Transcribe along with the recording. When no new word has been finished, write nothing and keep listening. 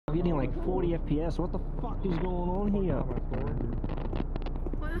I'm getting like 40 FPS. What the fuck is going on here?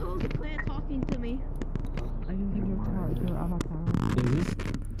 Why the hell is the player talking to me?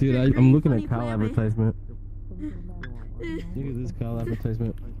 Dude, I'm looking at Kyle advertisement. Look at this Kyle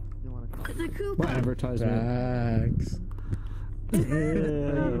advertisement. It's a coupon. What advertisement? Facts.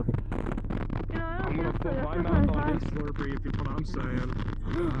 Yeah. I'm gonna put my mouth on his Slurpee if you know what I'm saying.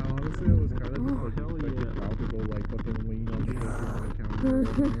 Honestly, it was kind of disrespectful Kyle to go like fucking lean on the account.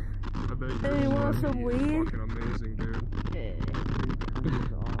 I bet you Hey, want some weed? fucking amazing, dude.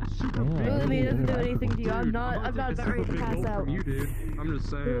 Really, me doesn't do anything to you. I'm not ready to pass out. From you, dude. I'm just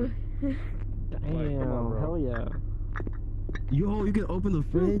saying. Damn, hell yeah. Yo, you can open the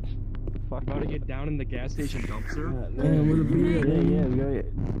fridge? Fuck. About to get down in the gas station dumpster. Man, what a beer. Yeah,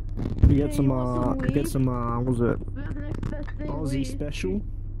 we get some, what was it? Aussie special.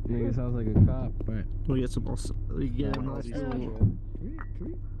 Nigga sounds like a cop, but... We get some, we get a nice little, you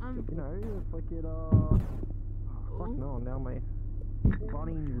know, fucking, fuck no, now my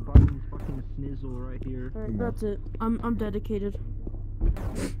body's fucking snizzle right here. That's it. I'm dedicated.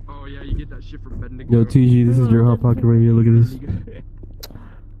 Oh yeah, you get that shit from Bendigo. Yo, TG, this is your hot pocket right here. Look at this.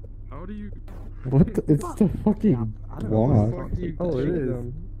 How do you... What? It's the fucking block. Oh, it is.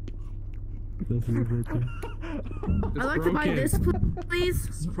 I'd like to buy this, please.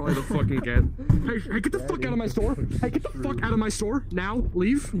 This is probably the fucking get. Hey, get the fuck out of my store! Hey, get the fuck out of my store! Now,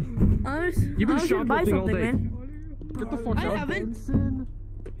 leave! You've been shoplifting all day. Get the fuck out. I haven't.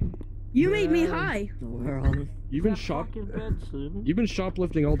 You made me high. You've been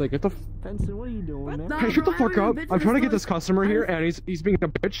shoplifting all day. Get the Benson, what are you doing, man? Hey, shut the fuck up! I'm trying to get this customer here, and he's being a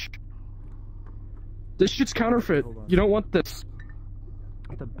bitch. This shit's counterfeit. You don't want this.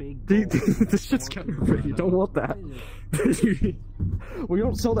 The big this shit's counterfeit. You don't want that. We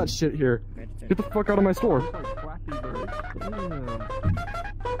don't sell that shit here. Get the fuck out of my store.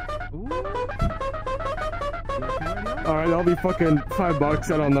 Alright, that'll be fucking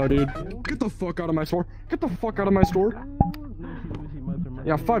 $5. I don't know, dude. Get the fuck out of my store. Get the fuck out of my store.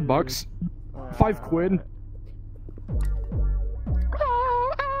 Yeah, $5. 5 quid.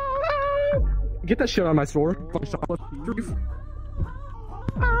 Get that shit out of my store. Fucking shoplifters.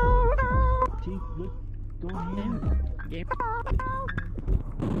 Go ahead.